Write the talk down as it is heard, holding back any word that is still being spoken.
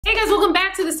guys, welcome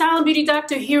back to the Style and Beauty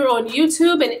Doctor here on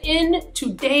YouTube, and in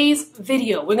today's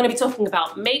video we're going to be talking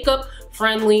about makeup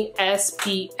friendly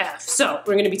SPF. So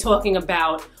we're going to be talking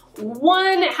about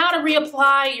 1, how to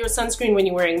reapply your sunscreen when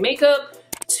you're wearing makeup,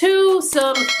 2,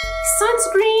 some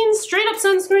sunscreens, straight up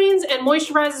sunscreens and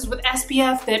moisturizers with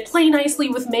SPF that play nicely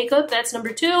with makeup. That's number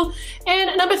 2.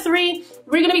 And number 3,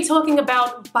 we're gonna be talking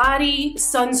about body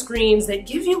sunscreens that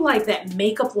give you like that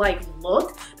makeup-like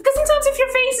look. Because sometimes if your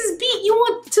face is beat, you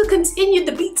want to continue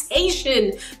the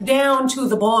beatation down to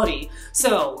the body.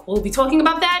 So we'll be talking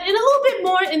about that and a little bit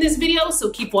more in this video, so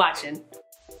keep watching.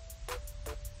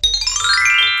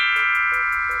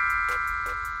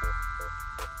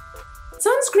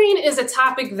 Sunscreen is a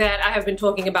topic that I have been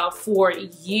talking about for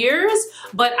years,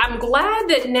 but I'm glad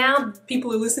that now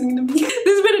people are listening to me.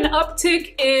 There's been an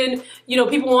uptick in,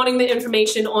 people wanting the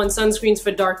information on sunscreens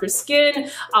for darker skin.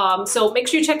 So make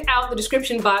sure you check out the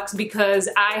description box because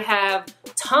I have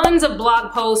tons of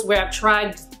blog posts where I've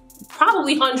tried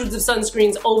probably hundreds of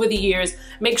sunscreens over the years.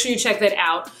 Make sure you check that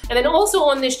out. And then also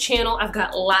on this channel, I've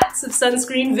got lots of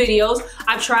sunscreen videos.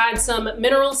 I've tried some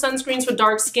mineral sunscreens for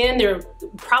dark skin. There are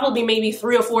probably maybe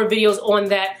 3 or 4 videos on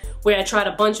that where I tried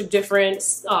a bunch of different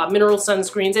mineral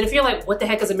sunscreens. And if you're like, what the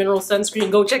heck is a mineral sunscreen?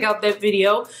 Go check out that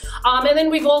video. And then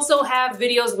we've also have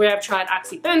videos where I've tried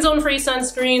oxybenzone-free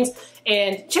sunscreens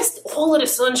and just all of the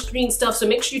sunscreen stuff. So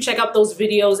make sure you check out those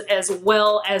videos as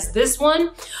well as this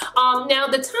one. Now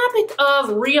the topic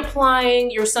of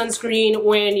reapplying your sunscreen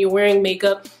when you're wearing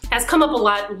makeup has come up a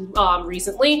lot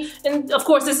recently. And of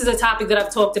course, this is a topic that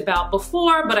I've talked about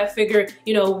before, but I figure,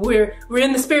 we're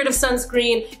in the spirit of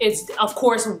sunscreen. It's of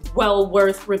course well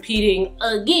worth repeating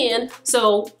again.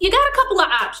 So you got a couple of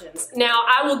options. Now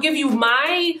I will give you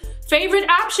my favorite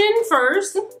option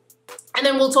first, and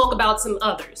then we'll talk about some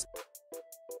others.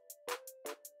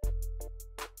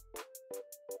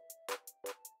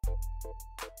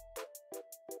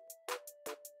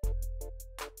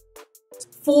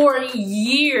 For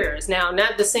years now,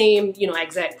 not the same,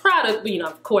 exact product, but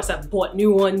of course I've bought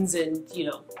new ones and,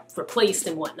 replaced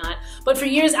and whatnot. But for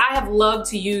years I have loved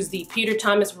to use the Peter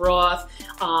Thomas Roth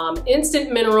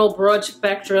Instant Mineral Broad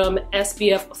Spectrum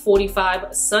SPF 45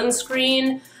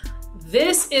 sunscreen.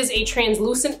 This is a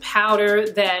translucent powder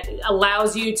that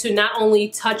allows you to not only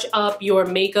touch up your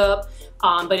makeup,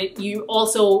 but you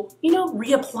also,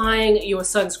 reapplying your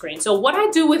sunscreen. So what I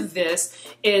do with this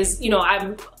is,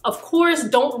 I of course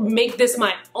don't make this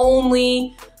my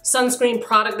only sunscreen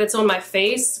product that's on my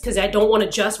face because I don't want to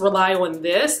just rely on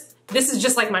this. This is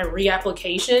just like my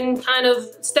reapplication kind of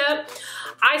step.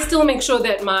 I still make sure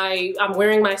that I'm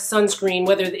wearing my sunscreen,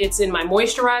 whether it's in my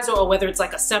moisturizer or whether it's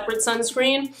like a separate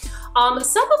sunscreen.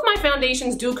 Some of my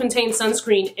foundations do contain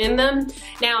sunscreen in them.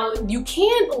 Now, you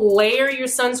can't layer your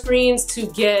sunscreens to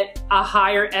get a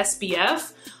higher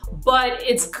SPF, but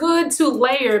it's good to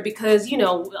layer because, a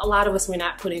lot of us, we're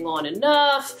not putting on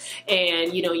enough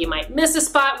and, you might miss a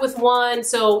spot with one.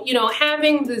 So,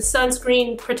 having the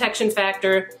sunscreen protection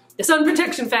factor, the sun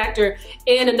protection factor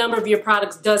in a number of your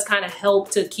products does kind of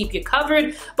help to keep you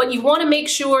covered, but you want to make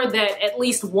sure that at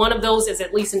least one of those is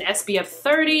at least an SPF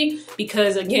 30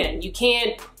 because again, you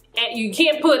can't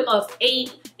put a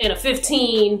 8 and a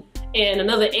 15 and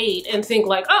another 8 and think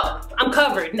like, oh, I'm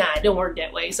covered. Nah, it don't work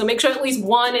that way. So make sure at least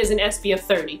one is an SPF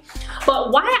 30.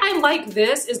 But why I like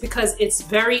this is because it's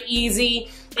very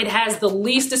easy. It has the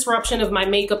least disruption of my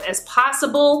makeup as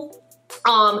possible.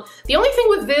 The only thing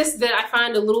with this that I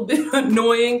find a little bit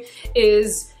annoying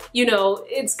is,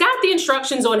 it's got the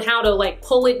instructions on how to like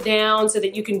pull it down so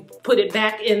that you can put it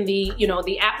back in the,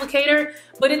 the applicator,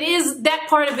 but that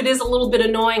part of it is a little bit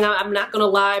annoying, I'm not gonna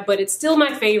lie, but it's still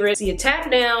my favorite. So you tap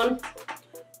down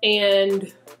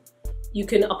and you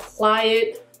can apply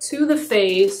it to the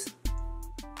face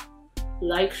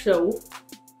like so.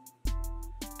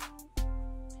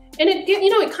 And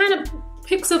it kind of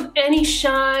picks up any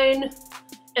shine,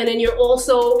 and then you're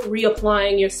also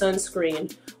reapplying your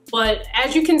sunscreen. But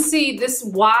as you can see,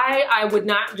 why I would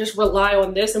not just rely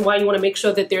on this and why you want to make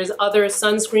sure that there's other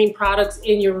sunscreen products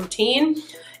in your routine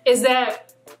is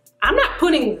that I'm not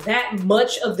putting that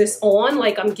much of this on.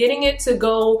 Like, I'm getting it to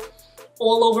go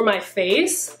all over my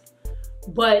face,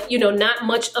 but not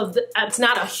much of it's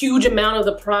not a huge amount of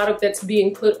the product that's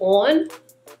being put on.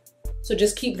 So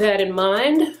just keep that in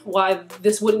mind, why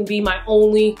this wouldn't be my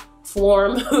only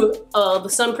form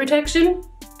of sun protection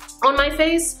on my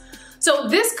face. So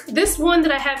this one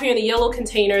that I have here in the yellow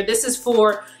container, this is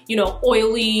for,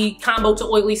 oily, combo to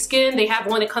oily skin. They have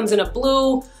one that comes in a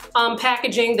blue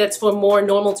packaging that's for more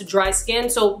normal to dry skin.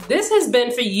 So this has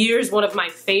been for years one of my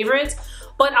favorites.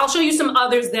 But I'll show you some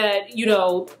others that,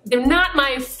 they're not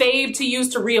my fave to use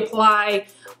to reapply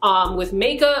with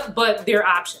makeup, but they're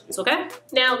options, okay?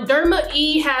 Now, DERMA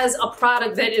E has a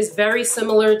product that is very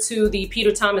similar to the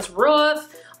Peter Thomas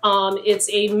Roth. It's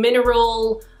a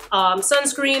mineral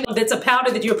sunscreen that's a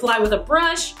powder that you apply with a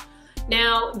brush.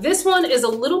 Now, this one is a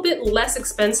little bit less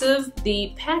expensive.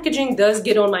 The packaging does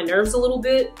get on my nerves a little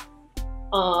bit.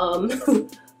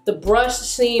 The brush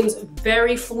seems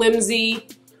very flimsy.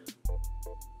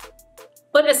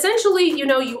 But essentially, you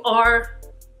know, you are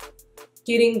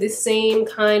getting the same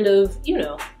kind of, you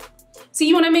know,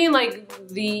 see what I mean? Like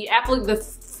the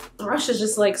brush is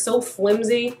just like so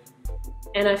flimsy.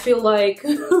 And I feel like,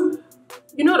 you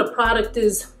know, the product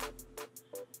is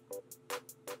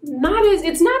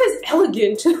it's not as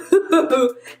elegant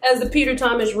as the Peter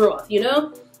Thomas Roth, you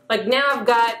know? Like now I've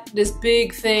got this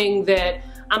big thing that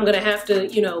I'm gonna have to,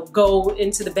 you know, go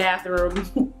into the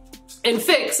bathroom and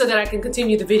fix so that I can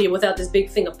continue the video without this big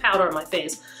thing of powder on my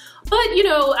face. But, you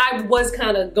know, I was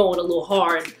kind of going a little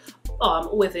hard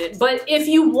with it. But if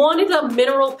you wanted a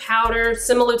mineral powder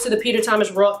similar to the Peter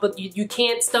Thomas Roth, but you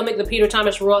can't stomach the Peter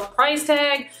Thomas Roth price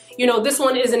tag, you know, this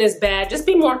one isn't as bad. Just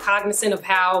be more cognizant of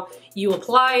how you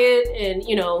apply it, and,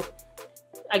 you know,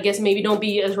 I guess maybe don't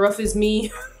be as rough as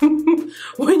me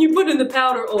when you put in the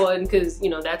powder on, because, you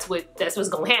know, that's what's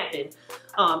gonna happen.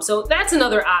 So that's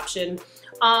another option.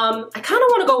 I kind of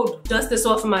want to go dust this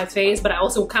off of my face, but I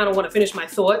also kind of want to finish my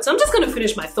thought. So I'm just going to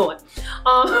finish my thought.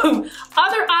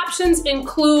 Other options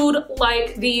include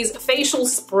like these facial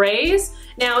sprays.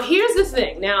 Now, here's the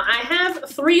thing. Now, I have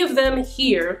 3 of them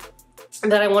here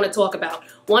that I want to talk about.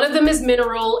 One of them is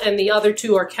mineral and the other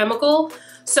 2 are chemical.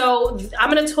 So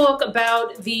I'm going to talk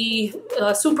about the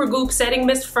Supergoop setting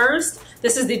mist first.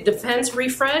 This is the Defense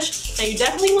Refresh. Now, you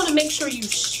definitely want to make sure you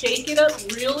shake it up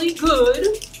really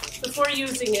good before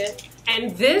using it.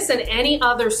 And this and any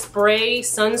other spray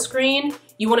sunscreen,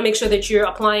 you want to make sure that you're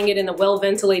applying it in a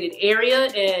well-ventilated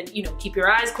area, and, you know, keep your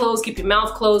eyes closed, keep your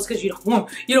mouth closed, because you don't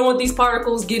want these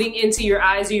particles getting into your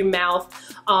eyes or your mouth.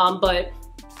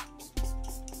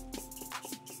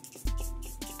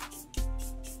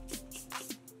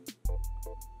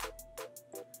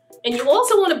 And you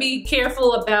also want to be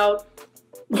careful about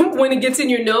when it gets in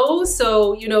your nose.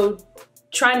 So, you know,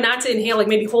 try not to inhale, like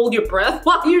maybe hold your breath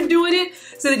while you're doing it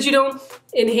so that you don't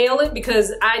inhale it,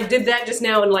 because I did that just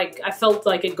now and like I felt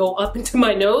like it go up into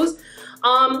my nose.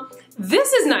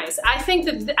 This is nice. I think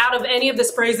that out of any of the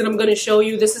sprays that I'm going to show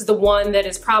you, this is the one that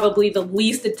is probably the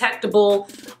least detectable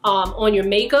on your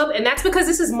makeup. And that's because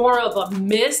this is more of a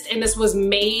mist, and this was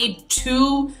made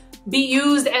to be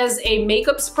used as a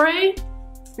makeup spray.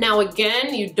 Now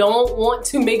again, you don't want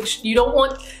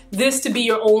this to be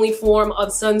your only form of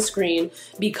sunscreen,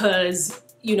 because,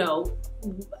 you know,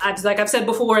 like I've said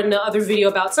before in the other video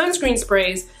about sunscreen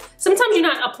sprays, sometimes you're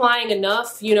not applying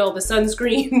enough. You know, the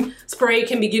sunscreen spray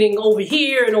can be getting over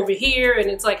here,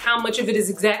 and it's like, how much of it is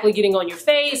exactly getting on your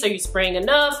face? Are you spraying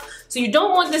enough? So you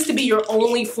don't want this to be your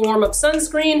only form of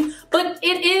sunscreen, but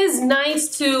it is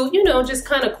nice to, you know, just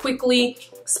kind of quickly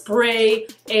spray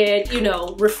and, you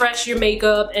know, refresh your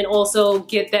makeup and also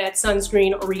get that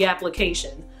sunscreen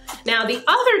reapplication. Now the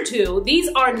other 2, these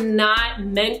are not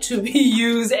meant to be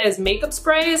used as makeup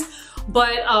sprays,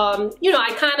 but you know,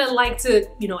 I kind of like to,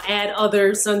 you know, add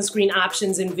other sunscreen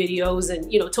options in videos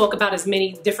and, you know, talk about as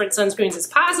many different sunscreens as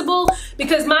possible,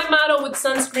 because my motto with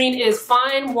sunscreen is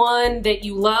find one that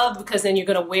you love, because then you're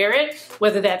gonna wear it,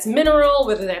 whether that's mineral,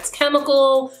 whether that's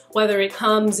chemical, whether it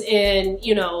comes in,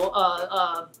 you know,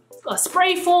 a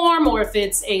spray form, or if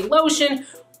it's a lotion.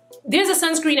 There's a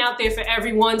sunscreen out there for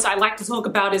everyone, so I like to talk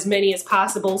about as many as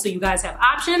possible so you guys have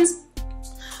options.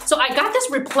 So I got this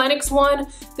Replenix one.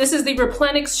 This is the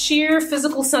Replenix Sheer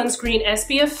Physical Sunscreen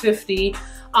SPF 50.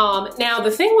 Now the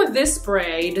thing with this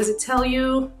spray, does it tell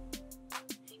you?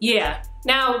 Yeah.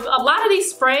 Now a lot of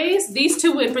these sprays, these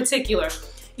 2 in particular,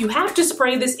 you have to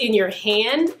spray this in your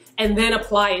hand and then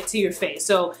apply it to your face.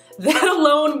 So that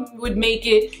alone would make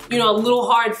it, you know, a little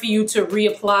hard for you to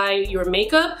reapply your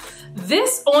makeup.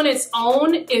 This on its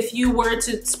own, if you were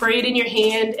to spray it in your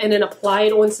hand and then apply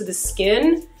it onto the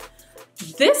skin,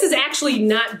 this is actually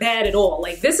not bad at all.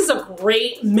 Like, this is a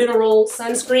great mineral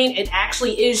sunscreen. It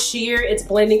actually is sheer. It's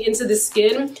blending into the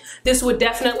skin. This would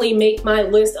definitely make my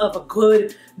list of a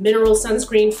good mineral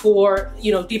sunscreen for,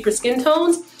 you know, deeper skin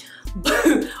tones.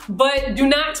 But do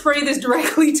not spray this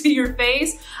directly to your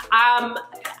face.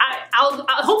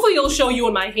 Hopefully it'll show you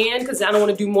on my hand, because I don't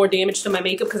want to do more damage to my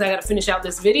makeup, because I got to finish out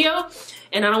this video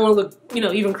and I don't want to look, you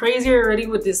know, even crazier already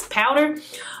with this powder.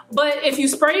 But if you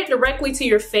spray it directly to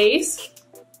your face,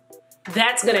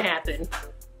 that's gonna happen.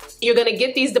 You're gonna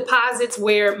get these deposits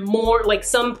where more, like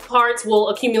some parts will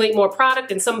accumulate more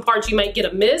product and some parts you might get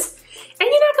a mist. And you're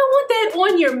not gonna want that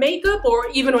on your makeup or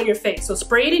even on your face. So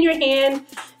spray it in your hand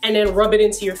and then rub it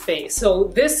into your face. So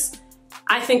this,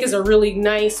 I think, is a really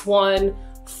nice one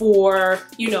for,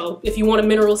 you know, if you want a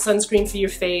mineral sunscreen for your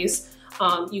face.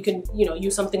 You can, you know,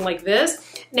 use something like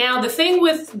this. Now, the thing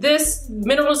with this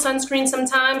mineral sunscreen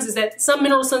sometimes is that some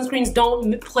mineral sunscreens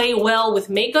don't play well with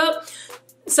makeup.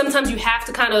 Sometimes you have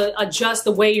to kind of adjust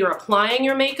the way you're applying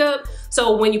your makeup.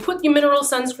 So when you put your mineral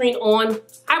sunscreen on,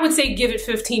 I would say give it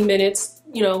 15 minutes,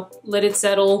 you know, let it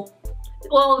settle.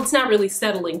 Well, it's not really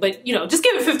settling, but, you know, just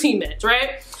give it 15 minutes,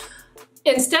 right?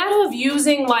 Instead of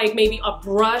using like maybe a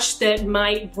brush that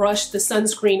might brush the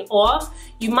sunscreen off,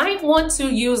 you might want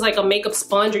to use like a makeup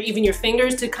sponge or even your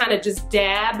fingers to kind of just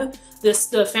dab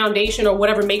the foundation or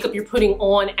whatever makeup you're putting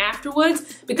on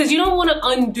afterwards, because you don't want to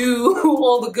undo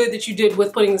all the good that you did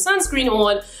with putting the sunscreen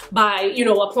on by, you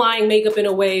know, applying makeup in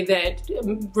a way that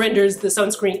renders the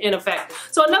sunscreen ineffective.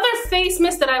 So another face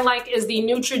mist that I like is the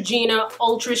Neutrogena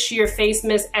Ultra Sheer Face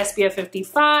Mist SPF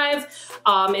 55.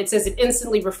 It says it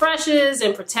instantly refreshes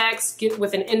and protects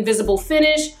with an invisible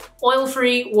finish,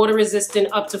 oil-free, water-resistant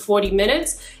up to 40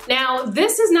 minutes. Now,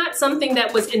 this is not something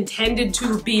that was intended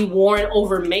to be worn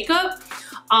over makeup.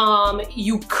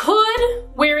 You could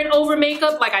wear it over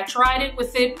makeup, like I tried it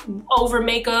with it over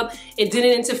makeup. It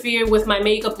didn't interfere with my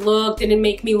makeup look, didn't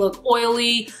make me look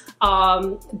oily,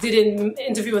 didn't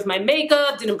interfere with my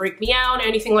makeup, didn't break me out or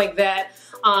anything like that.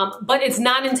 But it's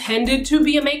not intended to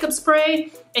be a makeup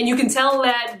spray. And you can tell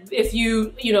that if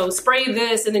you know, spray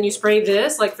this and then you spray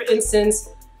this, like for instance,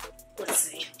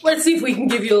 let's see if we can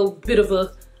give you a bit of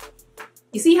a,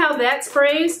 you see how that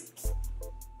sprays?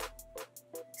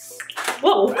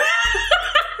 Whoa, I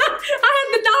had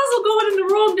the nozzle going in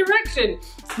the wrong direction.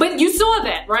 But you saw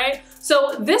that, right?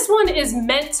 So this one is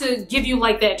meant to give you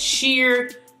like that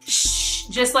sheer,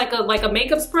 just like a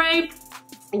makeup spray,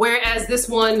 whereas this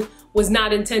one was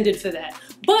not intended for that.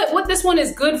 But what this one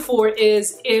is good for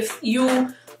is if you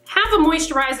have a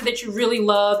moisturizer that you really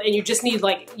love and you just need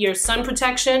like your sun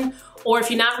protection, or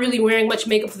if you're not really wearing much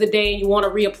makeup for the day and you want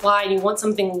to reapply and you want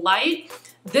something light,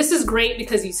 this is great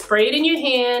because you spray it in your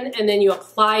hand and then you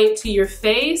apply it to your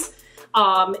face.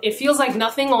 It feels like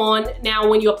nothing on. Now,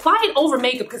 when you apply it over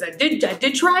makeup, because I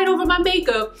did try it over my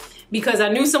makeup because I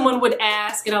knew someone would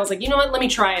ask, and I was like, you know what, let me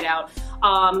try it out.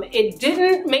 It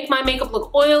didn't make my makeup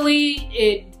look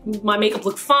oily. My makeup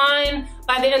looked fine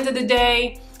by the end of the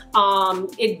day.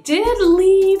 It did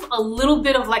leave a little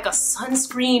bit of like a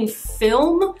sunscreen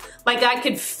film. Like I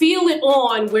could feel it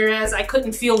on, whereas I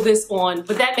couldn't feel this on,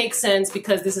 but that makes sense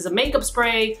because this is a makeup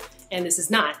spray and this is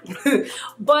not.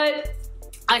 But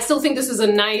I still think this is a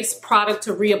nice product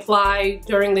to reapply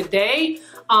during the day.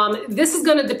 This is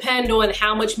gonna depend on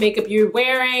how much makeup you're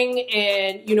wearing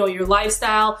and, you know, your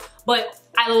lifestyle. But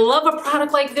I love a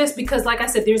product like this because, like I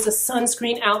said, there's a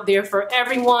sunscreen out there for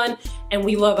everyone and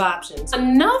we love options.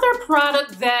 Another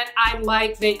product that I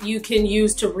like that you can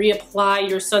use to reapply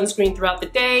your sunscreen throughout the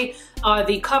day are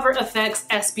the Cover FX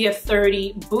SPF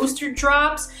 30 Booster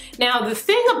Drops. Now, the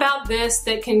thing about this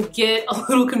that can get a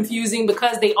little confusing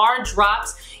because they are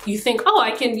drops, you think, oh,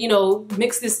 I can, you know,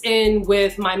 mix this in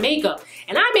with my makeup.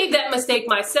 And I made that mistake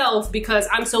myself because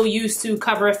I'm so used to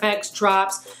Cover FX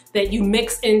drops that you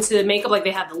mix into makeup. Like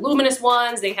they have the luminous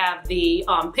ones, they have the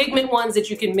pigment ones that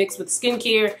you can mix with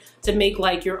skincare to make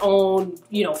like your own,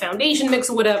 you know, foundation mix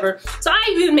or whatever. So I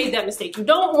even made that mistake. You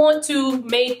don't want to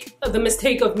make the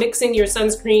mistake of mixing your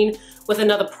sunscreen with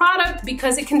another product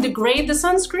because it can degrade the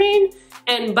sunscreen.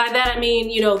 And by that I mean,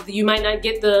 you know, you might not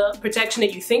get the protection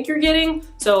that you think you're getting.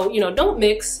 So, you know, don't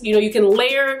mix. You know, you can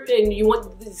layer, and you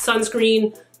want the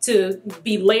sunscreen to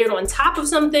be layered on top of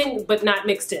something, but not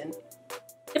mixed in.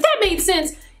 If that made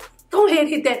sense, go ahead,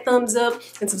 hit that thumbs up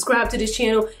and subscribe to this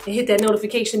channel and hit that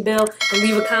notification bell and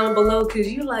leave a comment below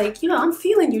because you're like, you know, I'm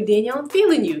feeling you, Danielle, I'm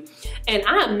feeling you. And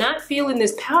I am not feeling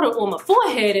this powder on my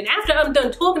forehead. And after I'm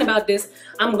done talking about this,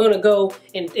 I'm gonna go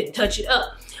and touch it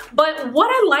up. But what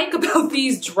I like about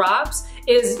these drops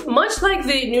is much like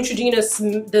the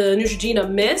Neutrogena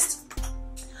Mist,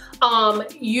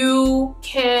 you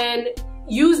can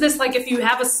use this like if you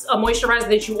have a moisturizer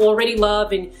that you already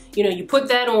love and, you know, you put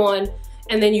that on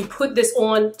and then you put this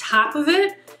on top of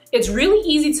it. It's really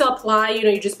easy to apply. You know,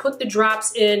 you just put the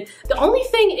drops in. The only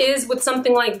thing is with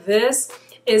something like this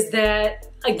is that,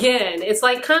 again, it's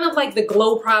like kind of like the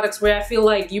glow products where I feel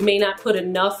like you may not put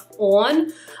enough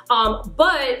on.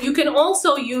 But you can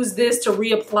also use this to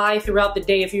reapply throughout the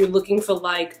day if you're looking for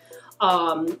like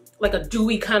a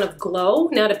dewy kind of glow.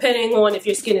 Now, depending on if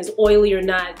your skin is oily or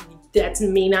not, that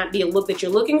may not be a look that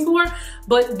you're looking for,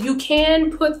 but you can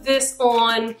put this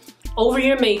on over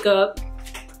your makeup.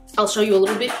 I'll show you a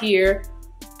little bit here.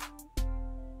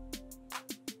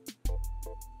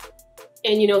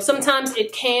 And you know, sometimes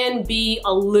it can be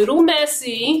a little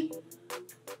messy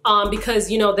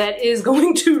because you know, that is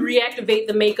going to reactivate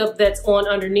the makeup that's on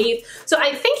underneath. So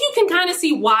I think you can kind of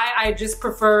see why I just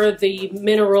prefer the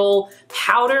mineral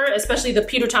powder, especially the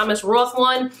Peter Thomas Roth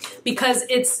one, because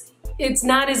it's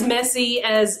not as messy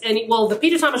as any, well, the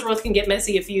Peter Thomas Roth can get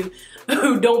messy if you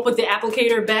don't put the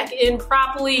applicator back in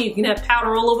properly. You can have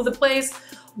powder all over the place.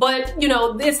 But you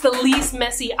know, it's the least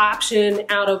messy option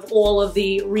out of all of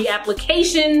the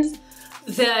reapplications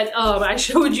that I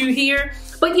showed you here.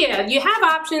 But yeah, you have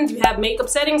options. You have makeup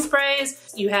setting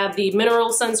sprays, you have the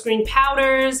mineral sunscreen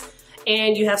powders,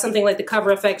 and you have something like the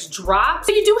Cover FX drop.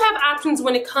 So you do have options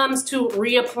when it comes to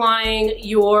reapplying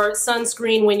your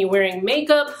sunscreen when you're wearing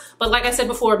makeup. But like I said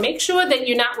before, make sure that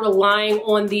you're not relying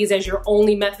on these as your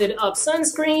only method of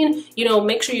sunscreen. You know,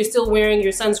 make sure you're still wearing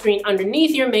your sunscreen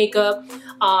underneath your makeup.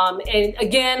 And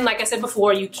again, like I said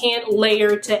before, you can't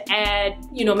layer to add,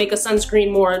 you know, make a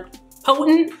sunscreen more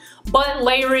potent. But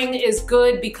layering is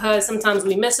good because sometimes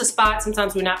we miss a spot,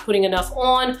 sometimes we're not putting enough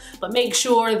on, but make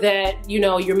sure that, you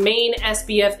know, your main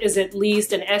SPF is at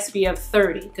least an SPF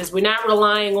 30 because we're not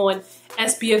relying on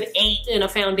SPF 8 in a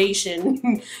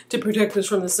foundation to protect us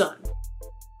from the sun.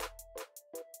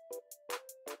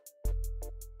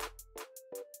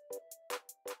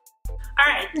 All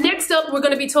right, next up, we're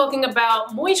gonna be talking about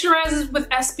moisturizers with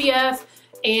SPF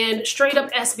and straight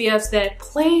up SPFs that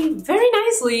play very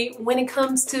nicely when it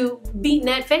comes to beating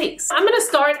that face. I'm gonna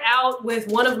start out with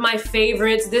one of my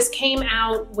favorites. This came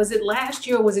out, was it last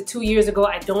year or was it 2 years ago?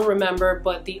 I don't remember,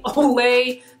 but the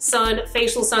Olay Sun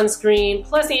Facial Sunscreen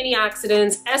plus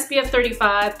antioxidants, SPF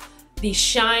 35, the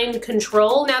Shine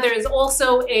Control. Now there is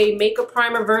also a makeup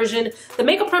primer version. The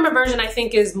makeup primer version I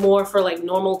think is more for like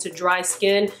normal to dry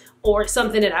skin, or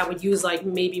something that I would use like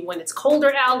maybe when it's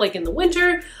colder out, like in the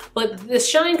winter. But the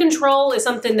Shine Control is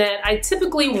something that I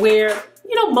typically wear,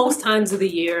 you know, most times of the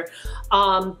year.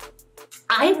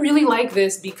 I really like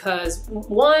this because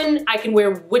one, I can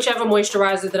wear whichever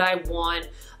moisturizer that I want.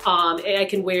 I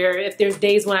can wear, if there's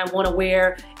days when I want to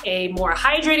wear a more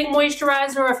hydrating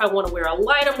moisturizer, or if I want to wear a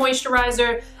lighter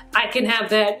moisturizer, I can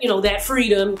have that, you know, that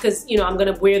freedom because, you know, I'm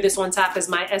going to wear this on top as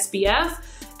my SPF.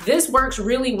 This works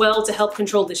really well to help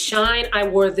control the shine. I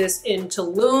wore this in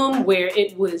Tulum where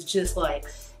it was just like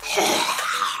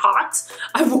hot.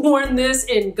 I've worn this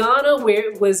in Ghana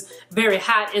where it was very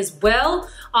hot as well.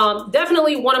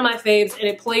 Definitely one of my faves, and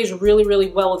it plays really,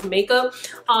 really well with makeup.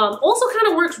 Also kind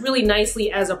of works really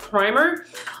nicely as a primer.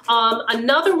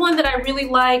 Another one that I really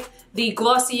like, the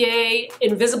Glossier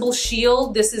Invisible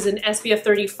Shield. This is an SPF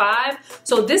 35.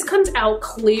 So this comes out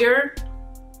clear.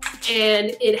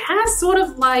 And it has sort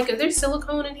of like, is there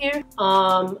silicone in here?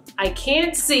 I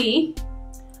can't see,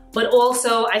 but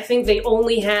also I think they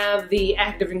only have the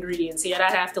active ingredients yet.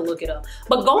 I'd have to look it up.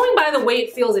 But going by the way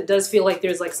it feels, it does feel like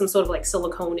there's like some sort of like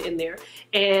silicone in there.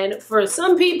 And for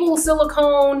some people,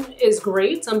 silicone is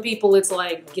great. Some people it's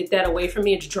like, get that away from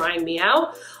me, it's drying me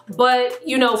out. But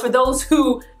you know, for those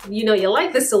who, you know, you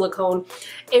like the silicone,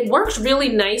 it works really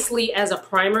nicely as a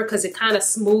primer because it kind of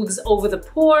smooths over the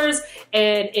pores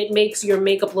and it makes your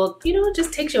makeup look, you know, it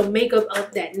just takes your makeup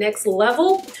up that next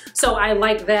level. So I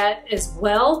like that as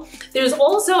well. There's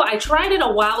also, I tried it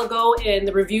a while ago and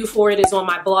the review for it is on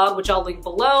my blog, which I'll link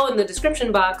below in the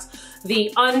description box.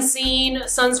 The Unseen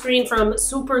sunscreen from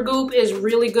Supergoop is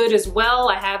really good as well.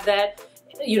 I have that,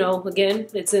 you know, again,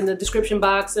 it's in the description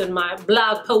box and my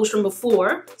blog post from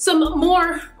before. Some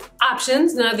more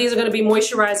options. Now these are going to be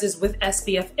moisturizers with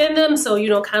SPF in them. So, you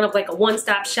know, kind of like a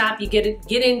one-stop shop. You get it,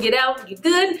 get in, get out, you're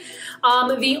good.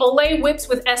 The Olay whips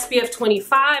with SPF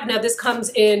 25. Now this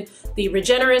comes in the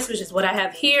Regenerist, which is what I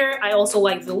have here. I also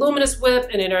like the Luminous whip,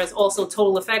 and then there's also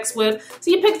Total Effects whip.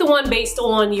 So you pick the one based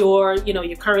on your, you know,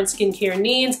 your current skincare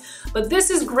needs. But this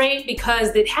is great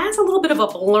because it has a little bit of a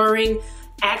blurring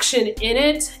action in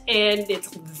it, and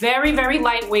it's very, very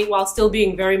lightweight while still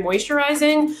being very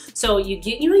moisturizing. So you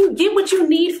get, you know, you get what you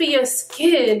need for your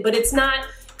skin, but it's not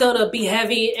gonna be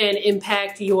heavy and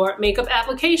impact your makeup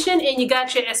application. And you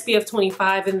got your SPF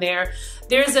 25 in there.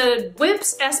 There's a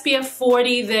Whips SPF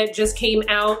 40 that just came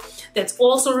out that's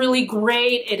also really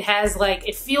great. It has like,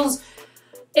 it feels,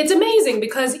 it's amazing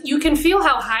because you can feel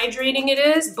how hydrating it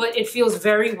is, but it feels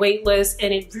very weightless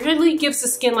and it really gives the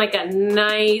skin like a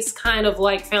nice kind of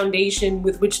like foundation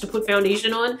with which to put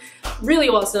foundation on. Really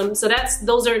awesome. So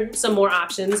those are some more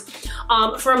options.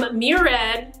 From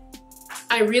Murad,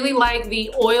 I really like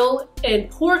the Oil and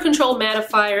Pore Control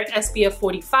Mattifier SPF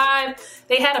 45.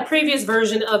 They had a previous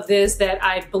version of this that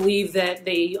I believe that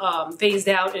they phased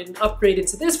out and upgraded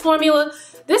to this formula.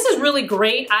 This is really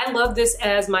great. I love this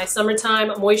as my summertime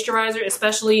moisturizer,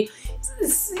 especially.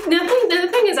 The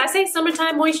thing is, I say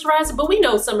summertime moisturizer, but we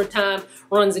know summertime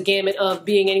runs a gamut of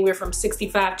being anywhere from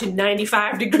 65 to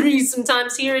 95 degrees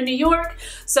sometimes here in New York.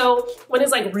 So when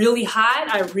it's like really hot,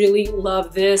 I really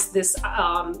love this.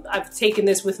 I've taken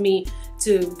this with me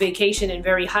to vacation in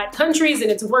very hot countries and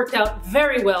it's worked out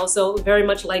very well. So very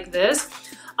much like this.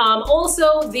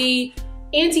 Also the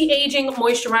Anti-Aging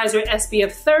Moisturizer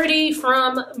SPF 30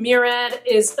 from Murad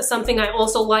is something I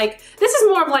also like. This is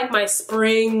more of like my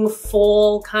spring,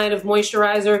 fall kind of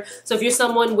moisturizer. So if you're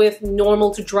someone with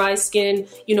normal to dry skin,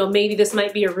 you know, maybe this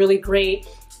might be a really great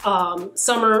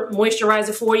summer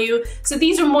moisturizer for you. So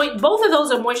these are both of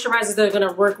those are moisturizers that are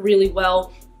gonna work really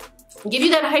well. Give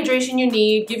you that hydration you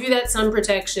need, give you that sun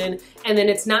protection, and then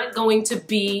it's not going to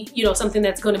be, you know, something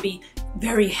that's going to be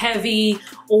very heavy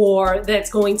or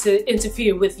that's going to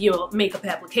interfere with your makeup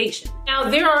application. Now,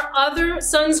 there are other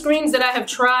sunscreens that I have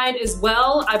tried as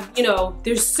well. You know,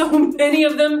 there's so many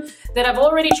of them that I've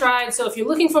already tried. So if you're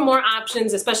looking for more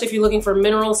options, especially if you're looking for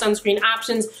mineral sunscreen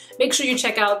options, make sure you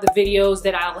check out the videos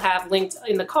that I'll have linked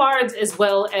in the cards as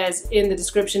well as in the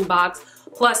description box,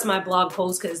 plus my blog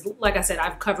post, because like I said,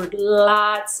 I've covered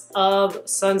lots of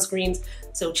sunscreens,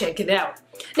 so check it out.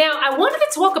 Now, I wanted to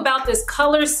talk about this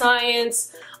Color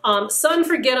Science Sun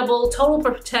Forgettable Total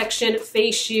Protection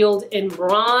Face Shield in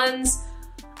Bronze.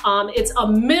 It's a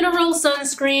mineral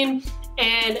sunscreen,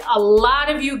 and a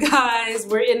lot of you guys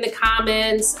were in the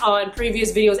comments on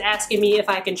previous videos asking me if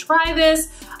I can try this.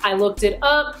 I looked it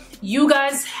up. You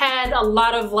guys had a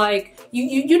lot of like,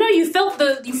 you felt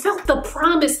the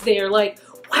promise there, like,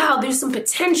 wow, there's some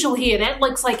potential here. That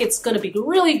looks like it's gonna be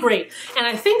really great. And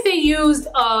I think they used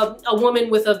a woman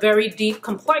with a very deep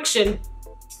complexion,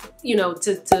 you know,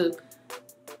 to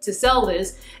sell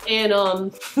this. And I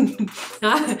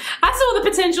saw the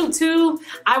potential too.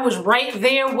 I was right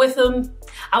there with them.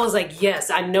 I was like, yes,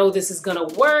 I know this is gonna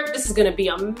work. This is gonna be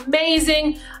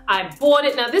amazing. I bought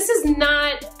it. Now this is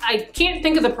not, I can't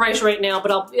think of the price right now,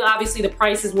 but obviously the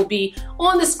prices will be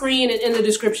on the screen and in the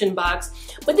description box.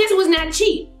 But this was not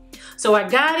cheap. So I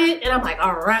got it and I'm like,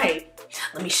 all right,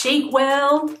 let me shake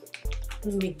well.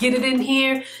 Let me get it in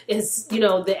here. It's, you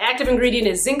know, the active ingredient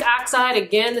is zinc oxide.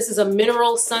 Again, this is a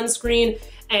mineral sunscreen.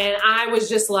 And I was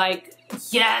just like,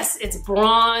 yes, it's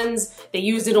bronze. They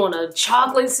used it on a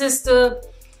chocolate sister.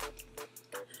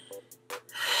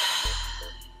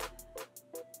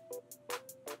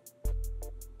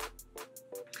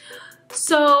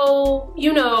 So,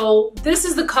 you know, this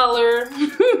is the color.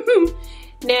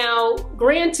 Now,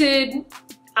 granted,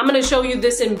 I'm gonna show you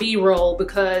this in B-roll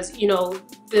because, you know,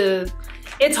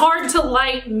 it's hard to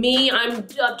light me. I'm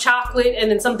chocolate, and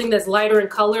then something that's lighter in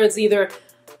color, it's either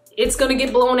it's gonna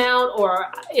get blown out or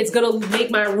it's gonna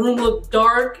make my room look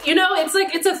dark. You know, it's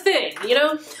like, it's a thing, you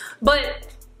know? But,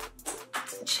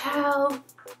 child,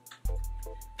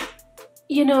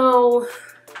 you know,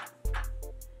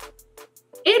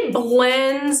 it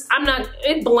blends.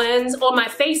 It blends. On my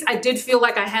face, I did feel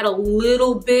like I had a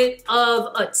little bit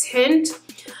of a tint.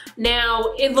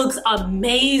 Now, it looks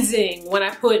amazing when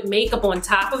I put makeup on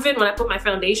top of it, when I put my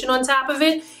foundation on top of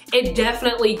it. It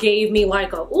definitely gave me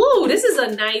like a, ooh, this is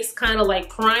a nice kind of like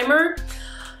primer.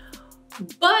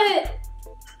 But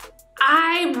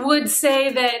I would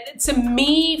say that to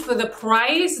me, for the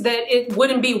price, that it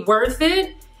wouldn't be worth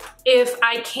it if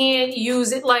I can't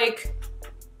use it. Like,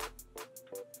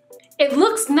 it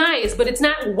looks nice, but it's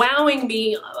not wowing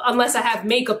me unless I have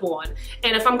makeup on.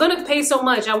 And if I'm gonna pay so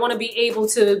much, I wanna be able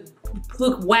to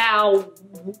look wow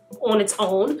on its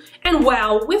own and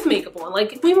wow with makeup on.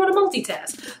 Like, we wanna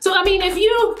multitask. So, I mean,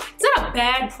 it's not a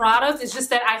bad product, it's just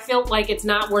that I felt like it's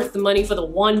not worth the money for the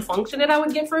one function that I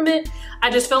would get from it. I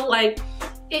just felt like,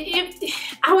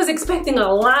 I was expecting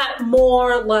a lot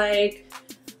more like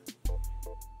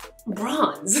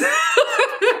bronze.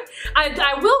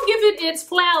 I will give it its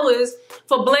flowers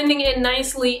for blending in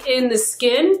nicely in the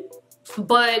skin,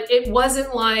 but it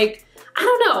wasn't like, I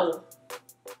don't know.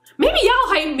 Maybe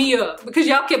y'all hyped me up because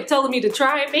y'all kept telling me to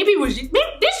try it. Maybe it was, maybe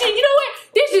this is, you know what?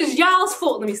 This is y'all's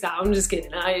fault. Let me stop, I'm just kidding.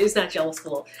 It's not y'all's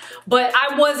fault. But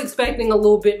I was expecting a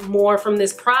little bit more from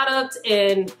this product,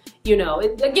 and you know,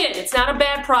 again, it's not a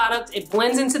bad product. It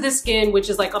blends into the skin,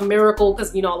 which is like a miracle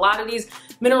because, you know, a lot of these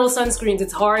mineral sunscreens,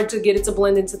 it's hard to get it to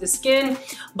blend into the skin.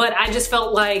 But I just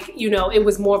felt like, you know, it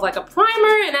was more of like a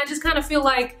primer, and I just kind of feel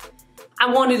like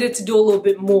I wanted it to do a little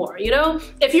bit more, you know?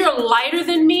 If you're lighter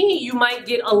than me, you might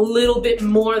get a little bit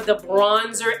more of the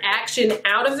bronzer action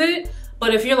out of it.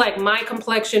 But if you're like my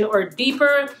complexion or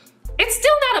deeper, it's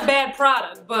still not a bad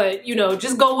product, but you know,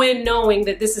 just go in knowing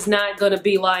that this is not gonna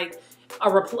be like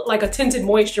a tinted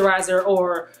moisturizer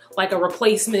or like a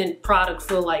replacement product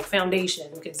for like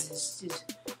foundation, because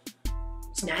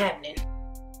it's not happening.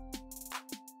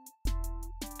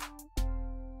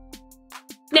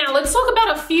 Now let's talk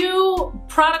about a few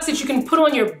products that you can put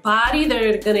on your body that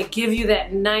are gonna give you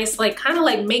that nice, like kind of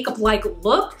like makeup-like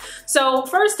look. So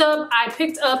first up, I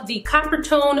picked up the Copper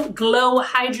Tone Glow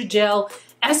Hydrogel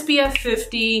SPF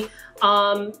 50.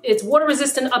 It's water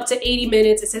resistant up to 80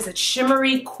 minutes. It says it's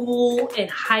shimmery, cool, and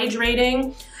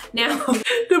hydrating. Now,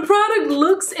 the product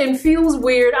looks and feels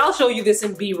weird. I'll show you this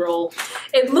in B-roll.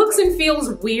 It looks and feels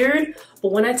weird,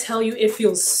 but when I tell you it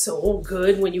feels so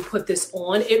good when you put this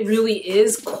on, it really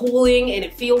is cooling and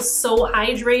it feels so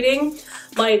hydrating.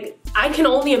 Like, I can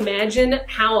only imagine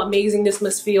how amazing this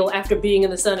must feel after being in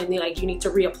the sun and like you need to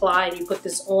reapply and you put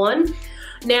this on.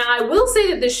 Now, I will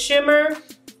say that the shimmer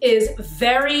is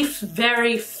very,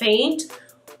 very faint,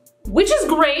 which is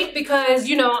great because,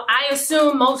 you know, I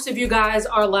assume most of you guys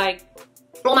are like,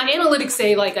 well, my analytics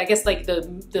say like, I guess like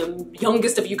the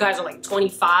youngest of you guys are like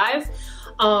 25.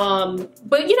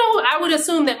 But you know, I would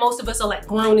assume that most of us are like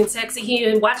grown and sexy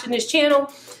here and watching this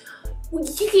channel.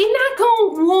 You're not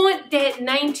gonna want that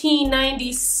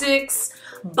 1996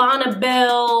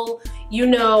 Bonnabelle, you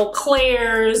know,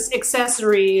 Claire's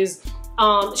accessories,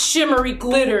 shimmery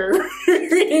glitter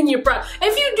in your product.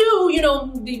 If you do,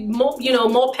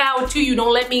 more power to you.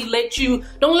 Don't let me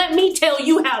tell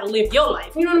you how to live your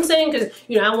life. You know what I'm saying? Because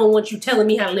you know I won't want you telling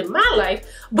me how to live my life.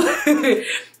 But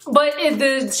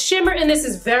the shimmer in this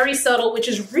is very subtle, which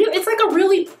is real. It's like a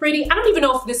really pretty. I don't even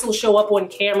know if this will show up on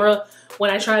camera when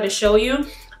I try to show you,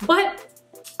 but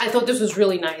I thought this was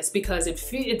really nice because it's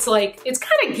kind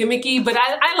of gimmicky, but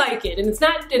I like it, and it's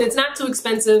not too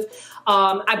expensive.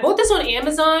 I bought this on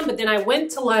Amazon, but then I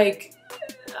went to like,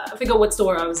 I forget what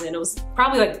store I was in. It was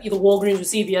probably like either Walgreens or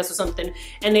CVS or something,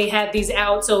 and they had these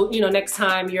out. So, you know, next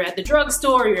time you're at the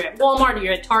drugstore, you're at Walmart, or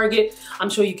you're at Target,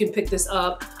 I'm sure you can pick this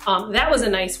up. That was a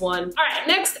nice one. All right,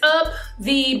 next up,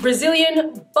 the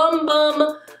Brazilian Bum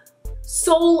Bum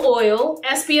Soul Oil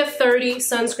SPF 30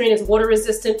 sunscreen. Is water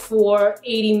resistant for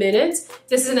 80 minutes.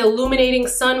 This is an illuminating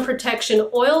sun protection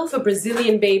oil for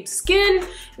Brazilian babe skin.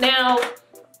 Now,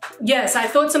 yes, I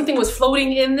thought something was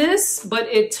floating in this,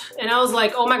 and I was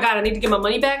like, oh my God, I need to get my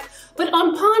money back. But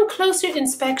upon closer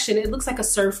inspection, it looks like a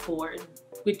surfboard,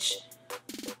 which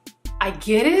I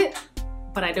get it,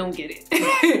 but I don't get it.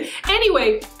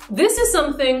 Anyway, this is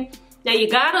something. Now you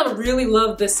gotta really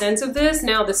love the scent of this.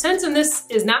 Now the scent in this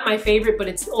is not my favorite, but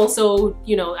it's also,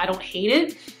 you know, I don't hate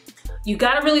it. You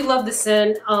gotta really love the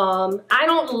scent.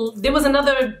 There was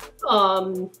another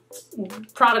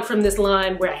product from this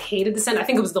line where I hated the scent. I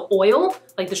think it was the oil,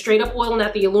 like the straight up oil,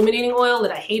 not the illuminating oil, that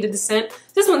I hated the scent.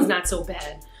 This one's not so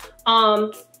bad.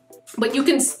 But you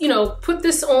can, you know, put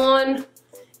this on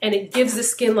and it gives the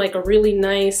skin like a really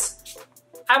nice,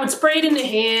 I would spray it in the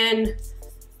hand,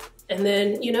 and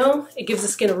then, you know, it gives the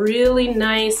skin a really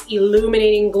nice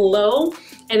illuminating glow.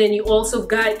 And then you also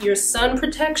got your sun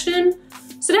protection.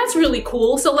 So that's really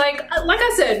cool. So like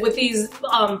I said, with these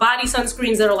body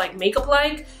sunscreens that are like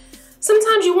makeup-like,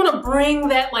 sometimes you want to bring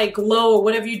that like glow or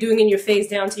whatever you're doing in your face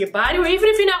down to your body, or even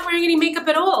if you're not wearing any makeup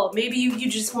at all. Maybe you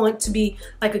just want to be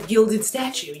like a gilded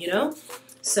statue, you know?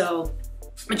 So,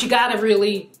 but you gotta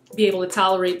really be able to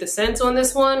tolerate the scent on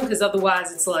this one, because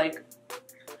otherwise it's like.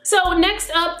 So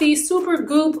next up, the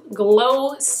Supergoop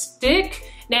Glow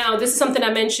Stick. Now this is something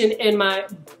I mentioned in my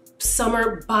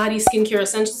summer body skincare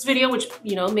essentials video, which,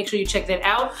 you know, make sure you check that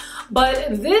out.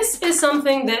 But this is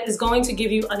something that is going to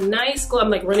give you a nice glow. I'm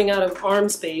like running out of arm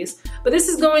space, but this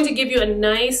is going to give you a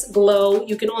nice glow.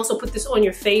 You can also put this on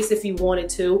your face if you wanted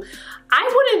to. I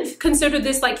wouldn't consider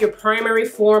this like your primary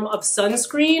form of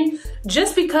sunscreen,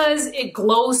 just because it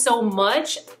glows so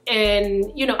much.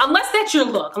 And, you know, unless that's your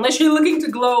look, unless you're looking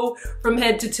to glow from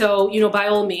head to toe, you know, by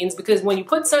all means, because when you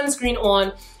put sunscreen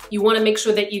on, you want to make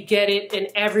sure that you get it in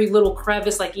every little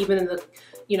crevice, like even in the,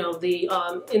 you know, the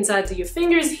insides of your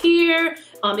fingers here,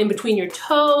 in between your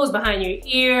toes, behind your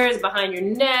ears, behind your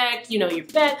neck, you know, your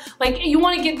back. Like, you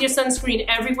want to get your sunscreen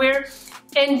everywhere.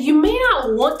 And you may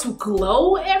not want to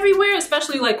glow everywhere,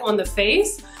 especially like on the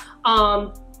face.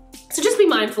 So just be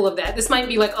mindful of that. This might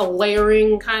be like a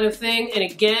layering kind of thing. And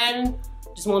again,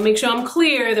 just want to make sure I'm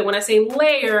clear that when I say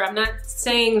layer, I'm not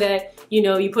saying that, you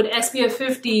know, you put SPF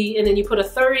 50 and then you put a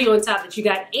 30 on top that you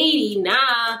got 80. Nah,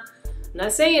 I'm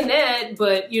not saying that,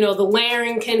 but you know, the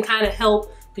layering can kind of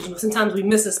help because you know sometimes we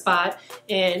miss a spot,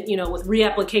 and you know with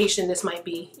reapplication this might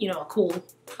be, you know, a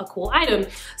cool item.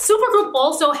 Supergoop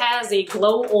also has a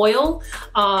glow oil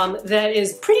that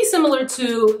is pretty similar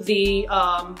to the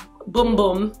Boom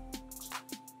Boom.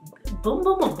 Boom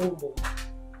Boom or Boom Boom?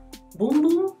 Boom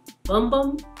Boom? Bum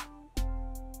Bum?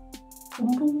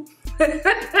 Boom Boom?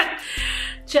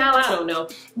 Child, I don't know.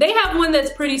 They have one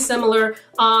that's pretty similar.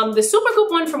 The Supergoop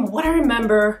one, from what I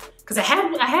remember, because I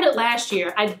had it last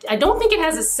year, I don't think it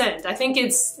has a scent. I think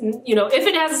it's, you know, if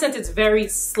it has a scent, it's very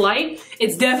slight.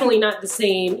 It's definitely not the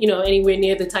same, you know, anywhere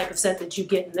near the type of scent that you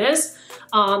get in this.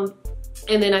 And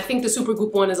then I think the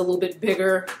Supergoop one is a little bit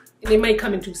bigger. They might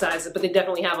come in 2 sizes, but they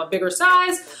definitely have a bigger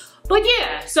size. But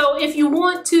yeah, so if you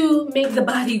want to make the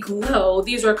body glow,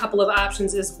 these are a couple of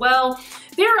options as well.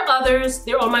 There are others,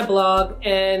 they're on my blog,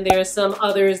 and there's some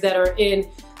others that are in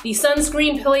the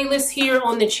sunscreen playlist here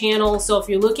on the channel. So if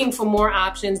you're looking for more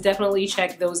options, definitely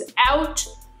check those out.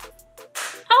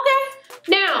 Okay,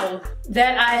 now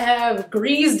that I have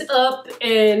greased up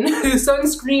and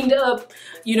sunscreened up,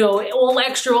 you know, all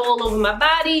extra all over my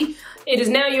body, it is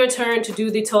now your turn to do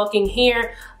the talking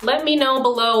here. Let me know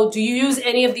below, do you use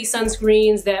any of these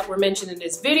sunscreens that were mentioned in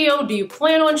this video? Do you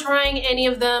plan on trying any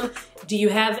of them? Do you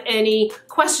have any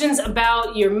questions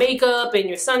about your makeup and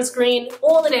your sunscreen?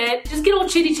 All of that, just get all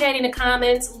chitty chatty in the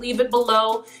comments, leave it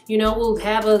below. You know, we'll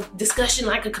have a discussion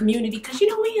like a community, because you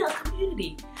know we are a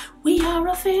community. We are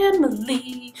a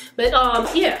family. But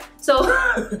yeah, so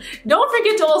don't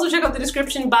forget to also check out the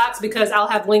description box, because I'll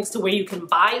have links to where you can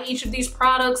buy each of these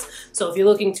products. So if you're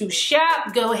looking to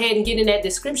shop, go ahead and get in that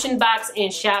description box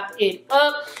and shop it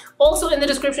up. Also in the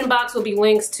description box will be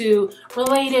links to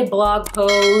related blog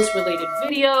posts, related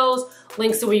videos,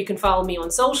 links to where you can follow me on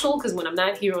social, because when I'm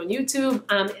not here on YouTube,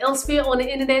 I'm elsewhere on the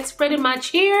internet spreading my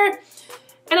cheer.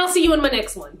 And I'll see you in my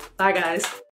next one. Bye guys.